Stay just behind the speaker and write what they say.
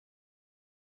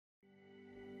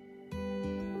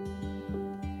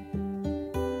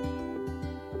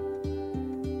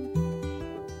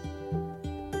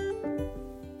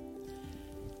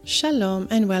Shalom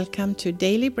and welcome to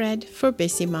Daily Bread for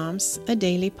Busy Moms, a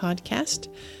daily podcast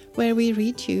where we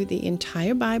read you the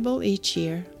entire Bible each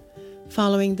year,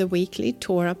 following the weekly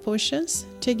Torah portions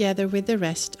together with the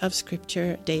rest of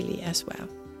Scripture daily as well.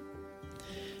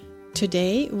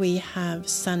 Today we have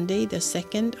Sunday the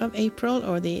 2nd of April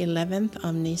or the 11th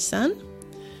of Nisan,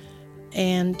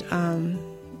 and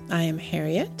I am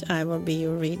Harriet. I will be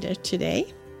your reader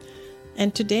today.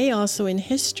 And today also in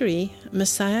history,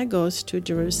 Messiah goes to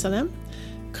Jerusalem,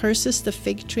 curses the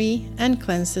fig tree, and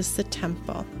cleanses the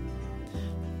temple.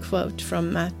 Quote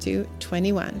from Matthew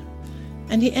 21.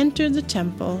 And he entered the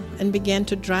temple and began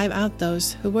to drive out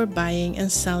those who were buying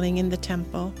and selling in the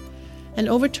temple, and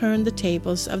overturned the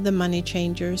tables of the money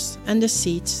changers and the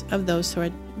seats of those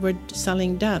who were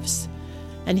selling doves,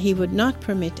 and he would not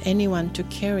permit anyone to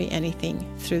carry anything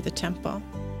through the temple.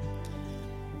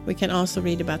 We can also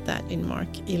read about that in Mark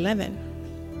 11.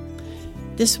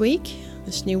 This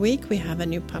new week, we have a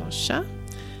new parasha,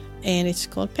 and it's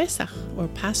called Pesach, or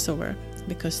Passover,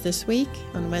 because this week,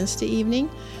 on Wednesday evening,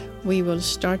 we will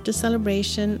start the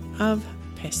celebration of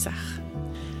Pesach.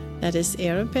 That is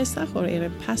Erev Pesach, or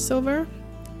Erev Passover,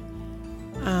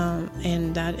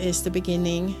 and that is the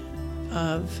beginning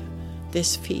of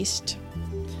this feast.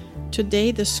 Today,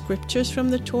 the scriptures from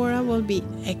the Torah will be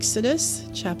Exodus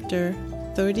chapter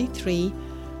 33,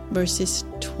 verses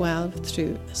 12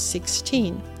 through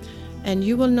 16. And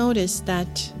you will notice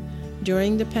that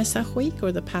during the Pesach week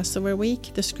or the Passover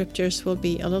week, the scriptures will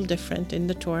be a little different in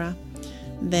the Torah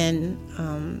than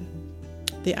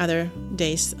the other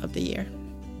days of the year.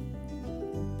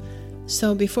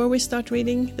 So before we start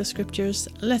reading the scriptures,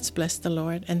 let's bless the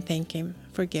Lord and thank Him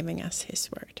for giving us His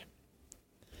word.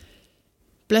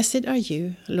 Blessed are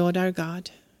you, Lord our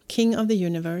God, King of the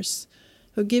universe,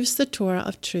 who gives the Torah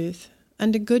of truth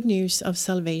and the good news of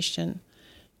salvation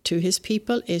to His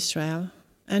people Israel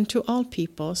and to all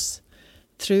peoples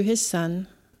through His Son,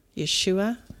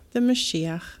 Yeshua the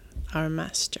Mashiach, our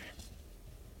Master.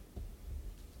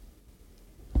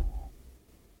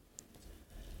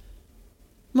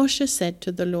 Moshe said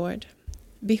to the Lord,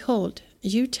 Behold,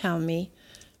 you tell me,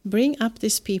 bring up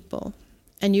this people,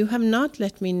 and you have not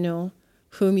let me know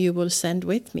whom you will send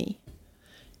with me.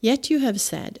 Yet you have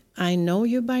said, I know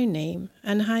you by name,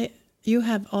 and you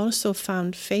have also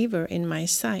found favor in my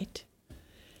sight.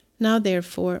 Now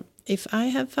therefore, if I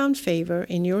have found favor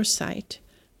in your sight,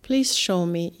 please show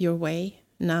me your way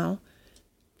now,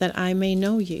 that I may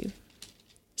know you,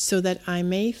 so that I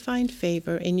may find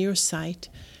favor in your sight,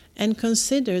 and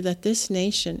consider that this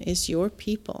nation is your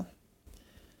people.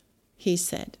 He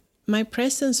said, My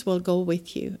presence will go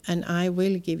with you, and I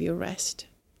will give you rest.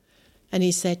 And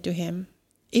he said to him,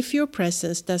 If your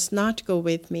presence does not go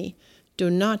with me, do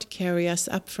not carry us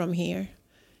up from here.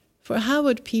 For how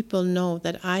would people know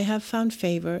that I have found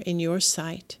favor in your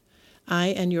sight, I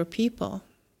and your people?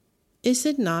 Is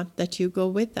it not that you go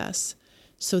with us,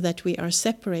 so that we are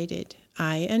separated,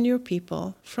 I and your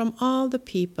people, from all the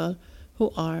people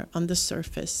who are on the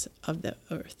surface of the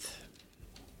earth?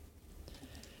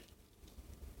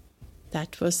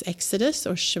 That was Exodus,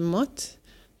 or Shemot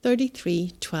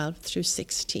 33, 12 through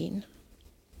 16.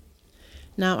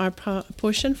 Now our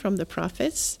portion from the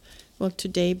prophets will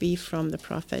today be from the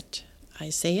prophet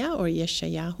Isaiah, or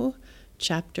Yeshayahu,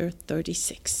 chapter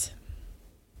 36.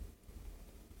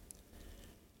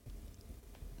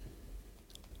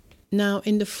 Now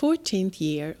in the 14th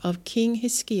year of King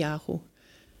Hiskiyahu,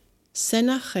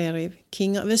 Sennacherib,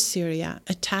 king of Assyria,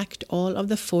 attacked all of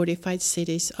the fortified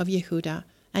cities of Yehuda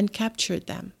and captured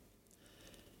them.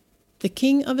 The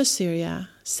king of Assyria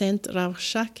sent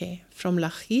Rabshakeh from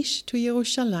Lachish to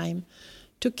Jerusalem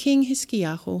to King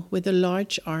Hiskiyahu with a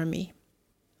large army.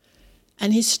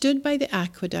 And he stood by the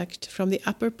aqueduct from the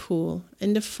upper pool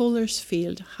in the fuller's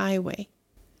field highway.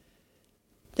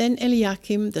 Then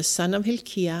Eliakim the son of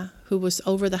Hilkiah, who was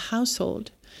over the household,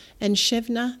 and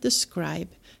Shebna the scribe,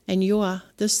 and Joah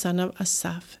the son of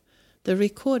Asaph, the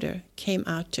recorder, came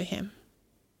out to him.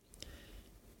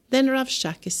 Then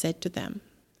Rabshakeh said to them,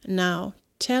 Now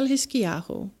tell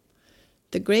Hiskiyahu,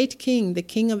 the great king, the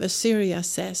king of Assyria,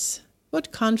 says,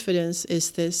 What confidence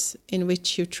is this in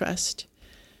which you trust?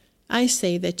 I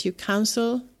say that your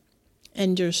counsel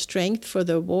and your strength for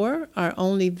the war are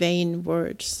only vain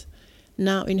words.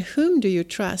 Now in whom do you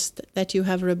trust that you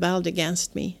have rebelled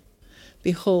against me?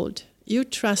 Behold, you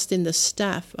trust in the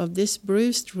staff of this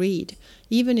bruised reed,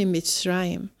 even in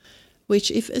Mitzrayim, which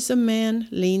if as a man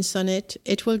leans on it,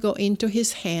 it will go into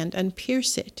his hand and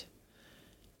pierce it.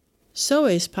 So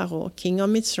is Paro, king of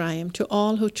Mitzrayim, to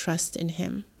all who trust in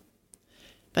him.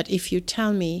 But if you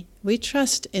tell me, we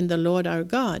trust in the Lord our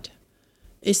God,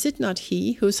 Is it not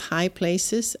he whose high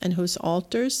places and whose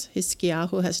altars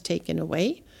Hiskiyahu has taken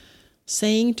away,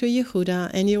 saying to Yehuda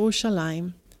and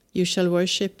Jerusalem, you shall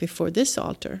worship before this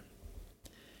altar?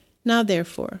 Now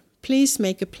therefore, please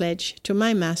make a pledge to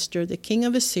my master, the king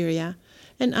of Assyria,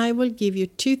 and I will give you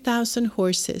 2,000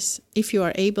 horses, if you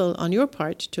are able on your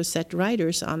part to set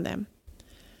riders on them.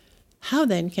 How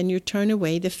then can you turn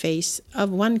away the face of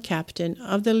one captain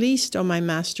of the least of my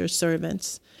master's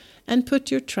servants, and put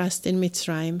your trust in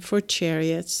Mitzrayim for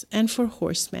chariots and for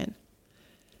horsemen?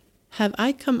 Have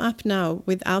I come up now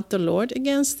without the Lord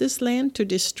against this land to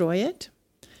destroy it?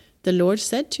 The Lord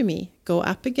said to me, go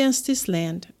up against this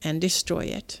land and destroy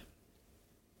it.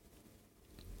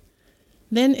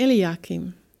 Then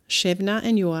Eliakim, Shebna,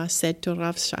 and Joah said to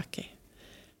Ravshakeh,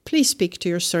 please speak to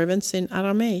your servants in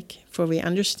Aramaic, for we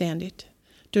understand it.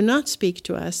 Do not speak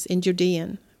to us in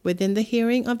Judean, within the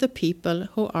hearing of the people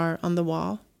who are on the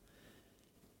wall.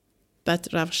 But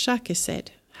Ravshakeh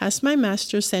said, has my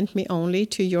master sent me only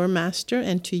to your master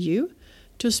and to you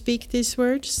to speak these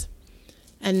words,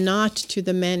 and not to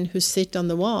the men who sit on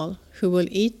the wall, who will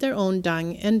eat their own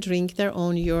dung and drink their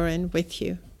own urine with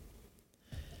you?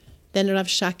 Then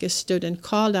Ravshakeh stood and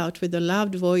called out with a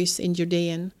loud voice in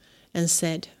Judean, and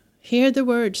said, hear the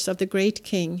words of the great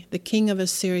king, the king of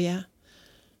Assyria.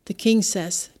 The king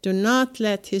says, do not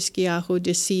let Hiskiyahu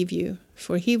deceive you,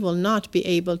 for he will not be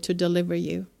able to deliver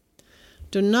you.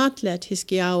 Do not let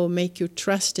Hiskiyahu make you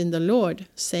trust in the Lord,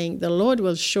 saying, the Lord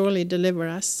will surely deliver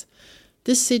us.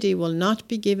 This city will not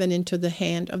be given into the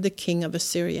hand of the king of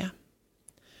Assyria.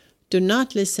 Do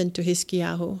not listen to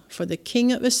Hiskiyahu, for the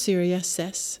king of Assyria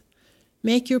says,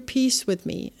 make your peace with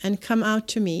me, and come out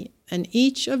to me, and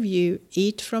each of you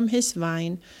eat from his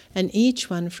vine, and each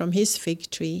one from his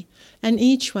fig tree, and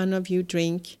each one of you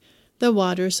drink the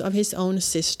waters of his own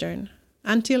cistern,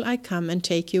 until I come and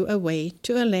take you away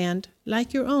to a land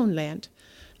like your own land,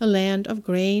 a land of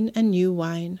grain and new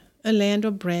wine, a land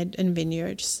of bread and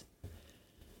vineyards.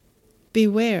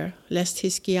 Beware lest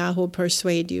Hiskiyahu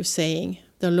persuade you, saying,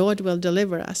 the Lord will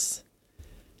deliver us.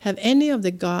 Have any of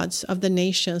the gods of the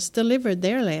nations delivered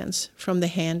their lands from the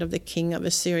hand of the king of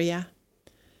Assyria?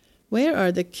 Where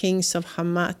are the kings of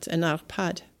Hamath and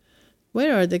Arpad?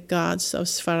 Where are the gods of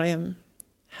Sepharvaim?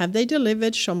 Have they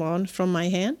delivered Shomron from my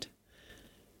hand?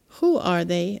 Who are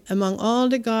they among all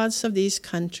the gods of these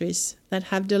countries that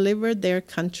have delivered their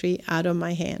country out of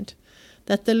my hand,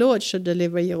 that the Lord should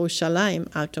deliver Jerusalem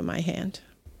out of my hand?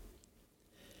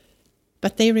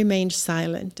 But they remained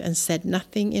silent and said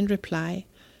nothing in reply,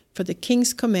 for the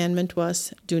king's commandment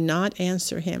was, do not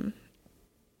answer him.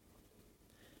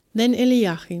 Then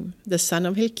Eliakim, the son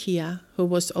of Hilkiah, who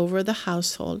was over the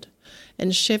household,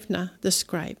 and Shebna the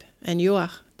scribe, and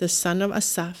Joah, the son of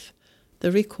Asaph,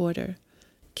 the recorder,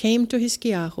 came to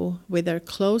Hiskiyahu with their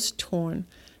clothes torn,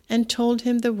 and told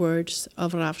him the words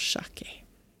of Ravshakeh.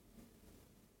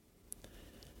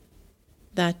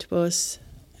 That was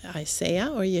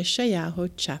Isaiah or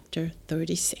Yeshayahu chapter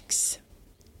 36.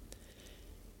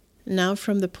 Now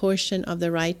from the portion of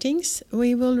the writings,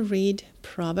 we will read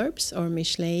Proverbs or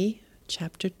Mishlei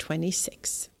chapter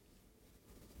 26.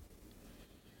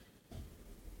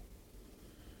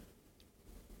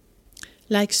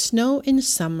 Like snow in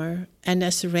summer and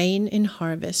as rain in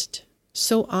harvest,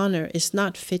 so honor is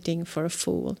not fitting for a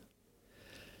fool.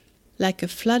 Like a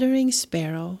fluttering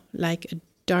sparrow, like a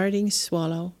darting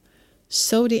swallow,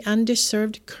 so the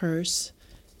undeserved curse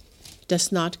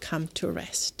does not come to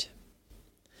rest.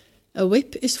 A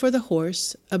whip is for the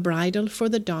horse, a bridle for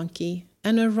the donkey,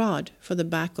 and a rod for the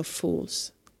back of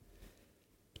fools.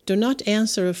 Do not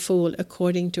answer a fool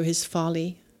according to his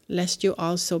folly, lest you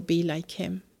also be like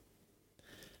him.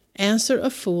 Answer a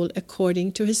fool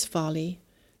according to his folly,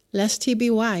 lest he be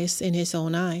wise in his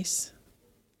own eyes.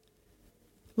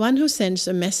 One who sends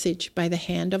a message by the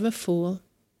hand of a fool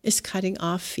is cutting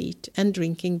off feet and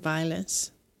drinking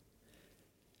violence.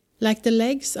 Like the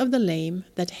legs of the lame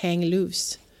that hang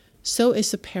loose, so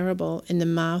is a parable in the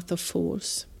mouth of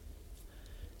fools.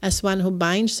 As one who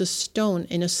binds a stone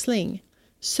in a sling,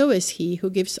 so is he who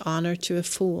gives honor to a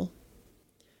fool.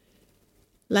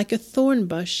 Like a thorn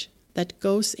bush that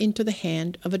goes into the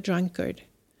hand of a drunkard,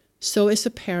 so is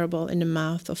a parable in the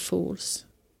mouth of fools.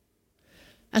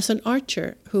 As an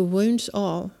archer who wounds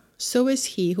all, so is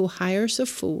he who hires a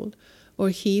fool, or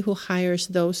he who hires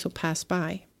those who pass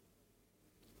by.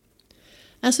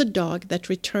 As a dog that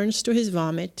returns to his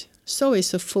vomit, so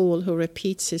is a fool who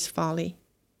repeats his folly.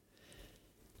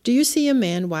 Do you see a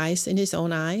man wise in his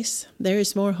own eyes? There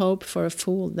is more hope for a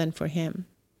fool than for him.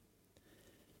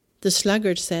 The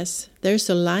sluggard says, there is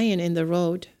a lion in the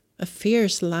road, a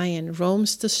fierce lion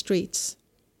roams the streets.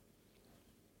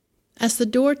 As the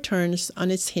door turns on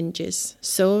its hinges,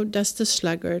 so does the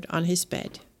sluggard on his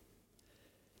bed.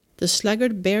 The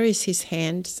sluggard buries his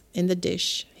hands in the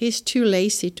dish. He is too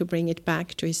lazy to bring it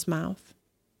back to his mouth.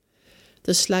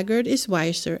 The sluggard is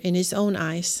wiser in his own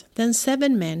eyes than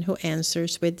 7 men who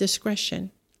answers with discretion.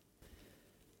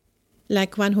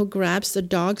 Like one who grabs a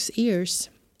dog's ears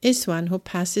is one who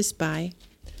passes by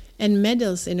and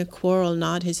meddles in a quarrel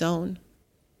not his own.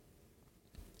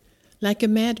 Like a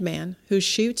madman who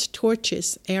shoots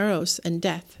torches, arrows, and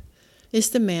death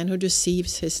is the man who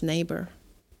deceives his neighbor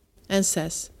and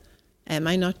says, "Am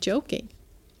I not joking?"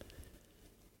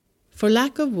 For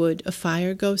lack of wood a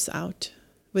fire goes out.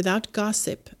 Without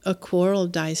gossip a quarrel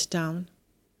dies down.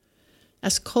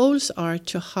 As coals are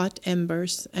to hot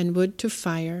embers and wood to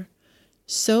fire,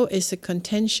 so is a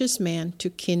contentious man to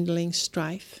kindling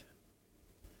strife.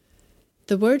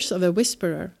 The words of a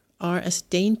whisperer are as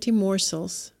dainty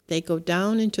morsels, they go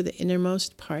down into the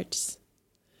innermost parts.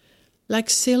 Like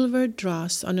silver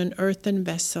dross on an earthen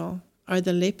vessel are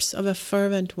the lips of a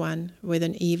fervent one with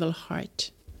an evil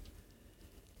heart.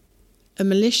 A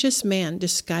malicious man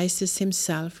disguises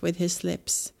himself with his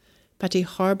lips, but he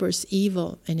harbors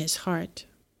evil in his heart.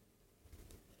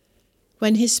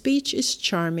 When his speech is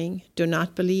charming, do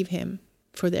not believe him,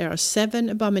 for there are 7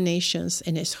 abominations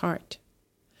in his heart.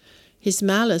 His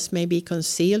malice may be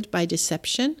concealed by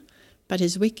deception, but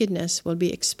his wickedness will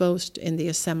be exposed in the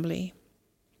assembly.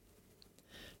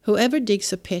 Whoever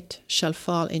digs a pit shall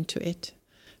fall into it.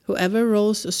 Whoever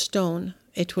rolls a stone,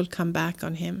 it will come back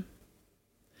on him.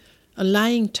 A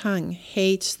lying tongue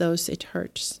hates those it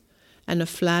hurts, and a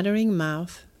flattering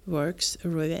mouth works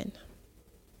ruin.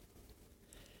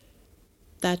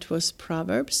 That was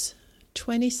Proverbs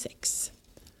 26.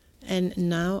 And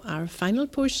now our final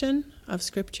portion of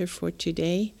scripture for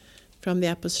today from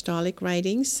the apostolic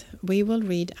writings. We will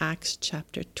read Acts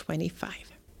chapter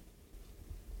 25.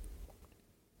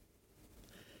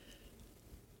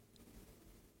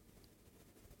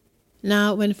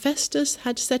 Now when Festus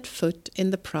had set foot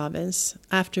in the province,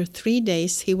 after 3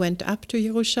 days he went up to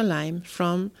Jerusalem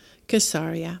from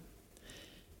Caesarea.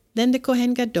 Then the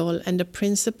Kohen Gadol and the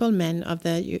principal men of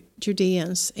the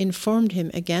Judeans informed him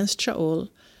against Shaul,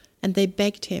 and they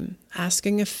begged him,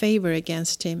 asking a favor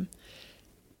against him,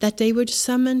 that they would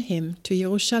summon him to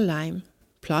Jerusalem,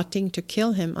 plotting to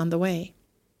kill him on the way.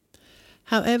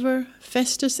 However,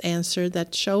 Festus answered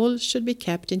that Shaul should be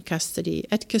kept in custody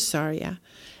at Caesarea,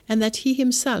 and that he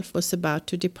himself was about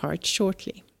to depart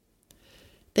shortly.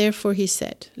 Therefore he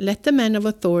said, "Let the men of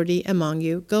authority among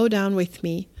you go down with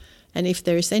me, and if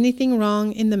there is anything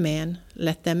wrong in the man,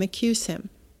 let them accuse him."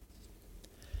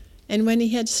 And when he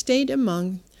had stayed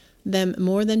among them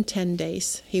more than 10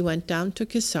 days, he went down to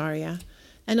Caesarea,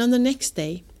 and on the next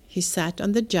day he sat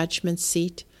on the judgment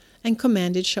seat and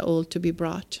commanded Shaul to be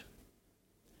brought.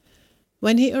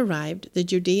 When he arrived, the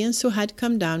Judeans who had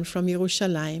come down from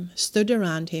Jerusalem stood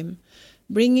around him,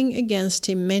 bringing against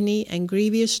him many and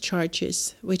grievous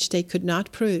charges which they could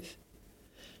not prove,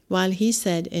 while he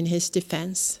said in his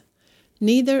defense,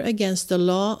 "Neither against the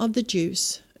law of the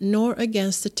Jews, nor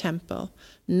against the temple,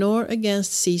 nor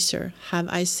against Caesar have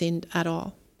I sinned at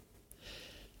all."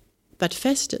 But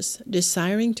Festus,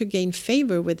 desiring to gain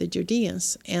favor with the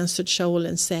Judeans, answered Shaul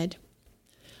and said,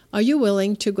 "Are you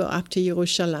willing to go up to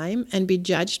Jerusalem and be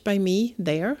judged by me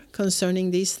there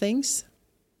concerning these things?"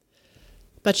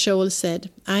 But Shaul said,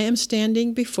 "I am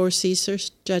standing before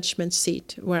Caesar's judgment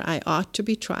seat, where I ought to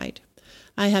be tried.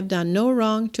 I have done no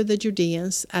wrong to the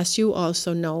Judeans, as you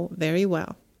also know very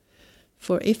well.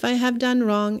 For if I have done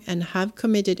wrong and have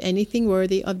committed anything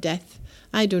worthy of death,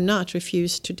 I do not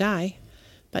refuse to die.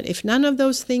 But if none of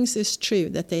those things is true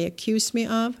that they accuse me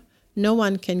of, no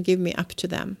one can give me up to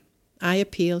them. I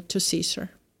appeal to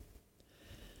Caesar."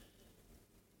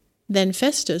 Then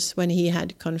Festus, when he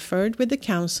had conferred with the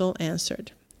council,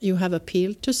 answered, "You have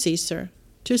appealed to Caesar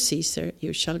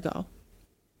you shall go."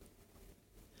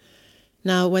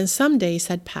 Now when some days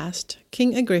had passed,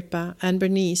 King Agrippa and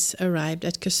Bernice arrived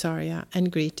at Caesarea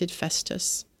and greeted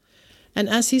Festus. And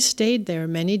as he stayed there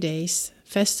many days,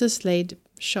 Festus laid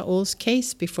Shaul's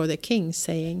case before the king,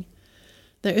 saying,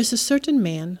 "There is a certain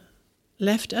man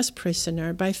left as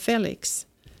prisoner by Felix,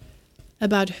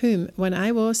 about whom, when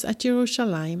I was at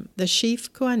Jerusalem, the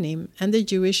chief Kohanim and the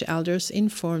Jewish elders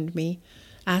informed me,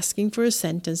 asking for a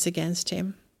sentence against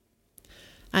him.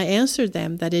 I answered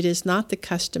them that it is not the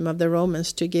custom of the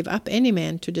Romans to give up any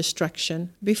man to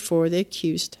destruction before the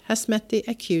accused has met the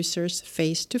accusers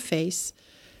face to face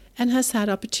and has had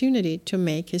opportunity to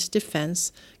make his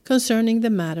defense concerning the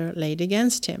matter laid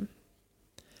against him.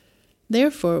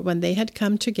 Therefore, when they had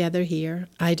come together here,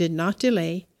 I did not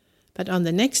delay, but on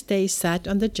the next day sat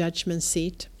on the judgment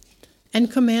seat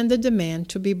and commanded the man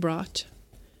to be brought.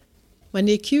 When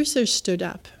the accusers stood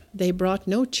up, they brought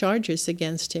no charges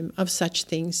against him of such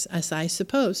things as I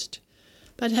supposed,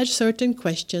 but had certain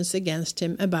questions against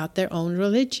him about their own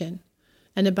religion,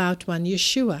 and about one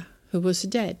Yeshua, who was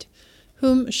dead,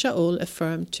 whom Shaul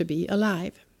affirmed to be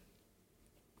alive.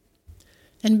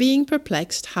 And being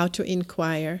perplexed how to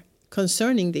inquire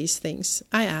concerning these things,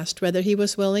 I asked whether he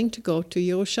was willing to go to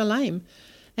Jerusalem,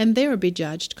 and there be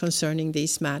judged concerning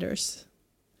these matters.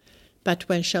 But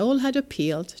when Shaul had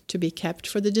appealed to be kept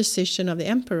for the decision of the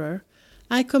emperor,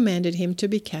 I commanded him to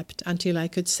be kept until I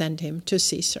could send him to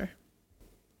Caesar.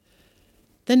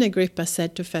 Then Agrippa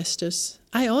said to Festus,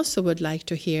 I also would like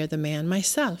to hear the man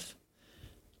myself.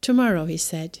 Tomorrow, he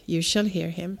said, you shall hear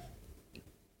him.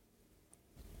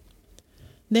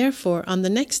 Therefore, on the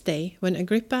next day, when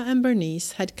Agrippa and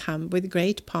Bernice had come with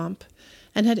great pomp,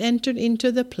 and had entered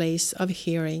into the place of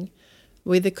hearing,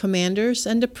 with the commanders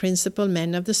and the principal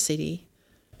men of the city,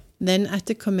 then at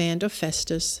the command of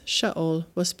Festus, Shaul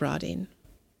was brought in.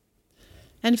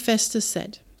 And Festus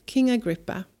said, King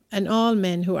Agrippa, and all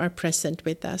men who are present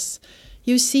with us,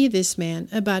 you see this man,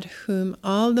 about whom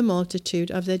all the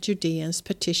multitude of the Judeans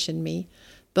petitioned me,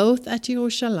 both at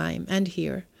Jerusalem and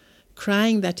here,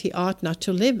 crying that he ought not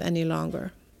to live any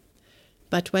longer.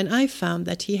 But when I found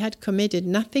that he had committed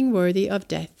nothing worthy of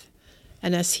death,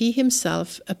 and as he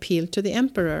himself appealed to the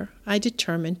emperor, I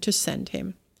determined to send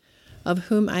him, of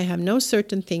whom I have no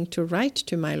certain thing to write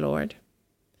to my lord.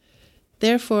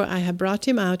 Therefore I have brought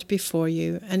him out before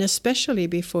you, and especially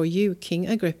before you, King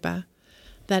Agrippa,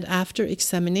 that after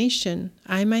examination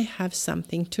I may have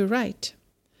something to write.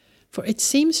 For it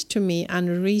seems to me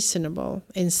unreasonable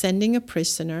in sending a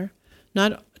prisoner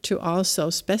not to also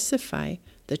specify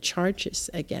the charges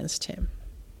against him.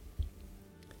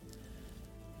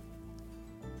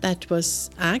 That was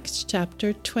Acts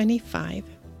chapter 25.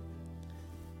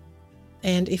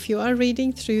 And if you are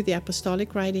reading through the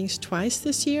apostolic writings twice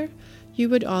this year, you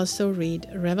would also read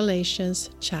Revelations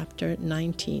chapter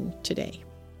 19 today.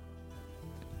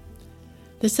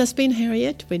 This has been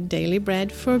Harriet with Daily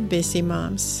Bread for Busy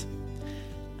Moms.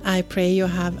 I pray you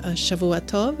have a Shavua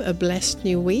Tov, a blessed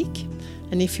new week.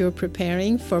 And if you're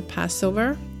preparing for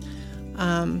Passover,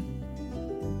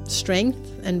 strength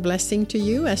and blessing to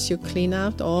you as you clean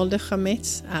out all the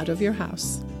chametz out of your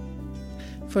house.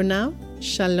 For now,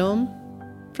 shalom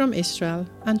from Israel.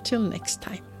 Until next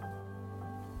time.